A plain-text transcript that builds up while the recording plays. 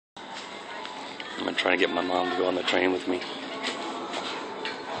I'm gonna try to get my mom to go on the train with me.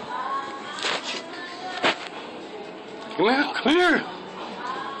 Come here, come here.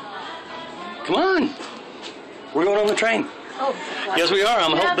 Come on. We're going on the train. Oh, yes, we are.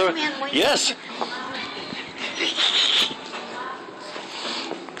 I'm hoping. Yes.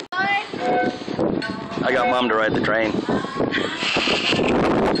 I got Mom to ride the train.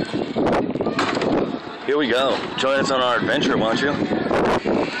 Here we go. Join us on our adventure, won't you?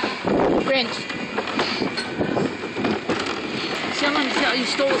 Grinch. Someone tell you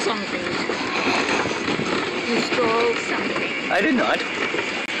stole something. You stole something. I did not.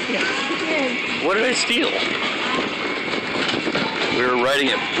 Yes, you did. What did I steal? We were riding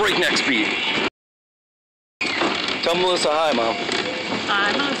at breakneck speed. Tell Melissa hi, Mom.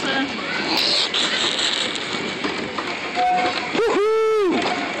 Hi, Melissa. Woohoo!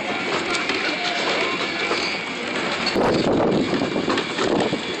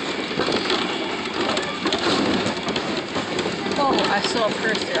 Oh, I saw a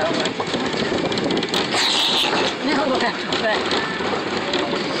purse there. Now we'll have to go back.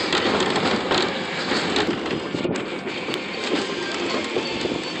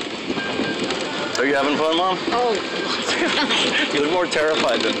 Are you having fun, Mom? Oh, You look more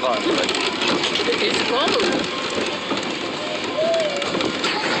terrified than fun. But... it's closed.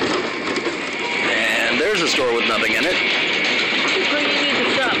 And there's a store with nothing in it. Where you need to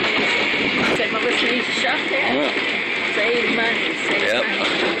shop. Okay, Melissa needs to shop there. Yeah. Save money, save money.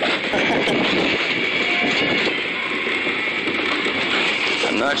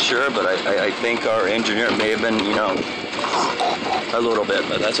 I'm not sure, but I think our engineer may have been, you know, a little bit,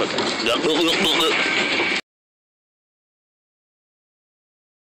 but that's okay.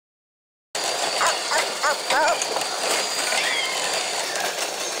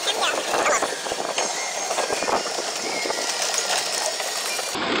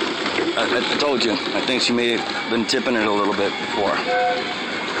 I told you, I think she may have been tipping it a little bit before. I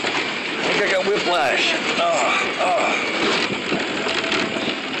think I got whiplash.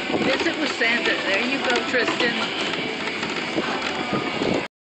 Visit with Santa. There you go, Tristan.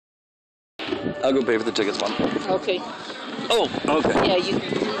 I'll go pay for the tickets, Mom. Okay. Oh, okay. Yeah, you. You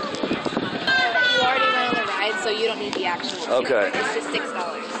already went on the ride, so you don't need the actual ticket. Okay. It's just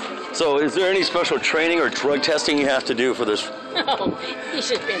 $6. So, is there any special training or drug testing you have to do for this? No, you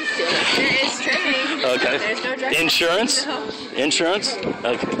should have been silly. There is training. Okay. There's no drug Insurance? No. Insurance?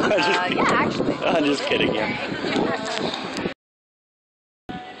 Okay. Yeah, actually. I'm just kidding, yeah.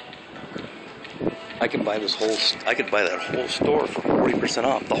 I could buy that whole store for 40%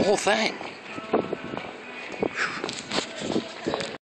 off. The whole thing.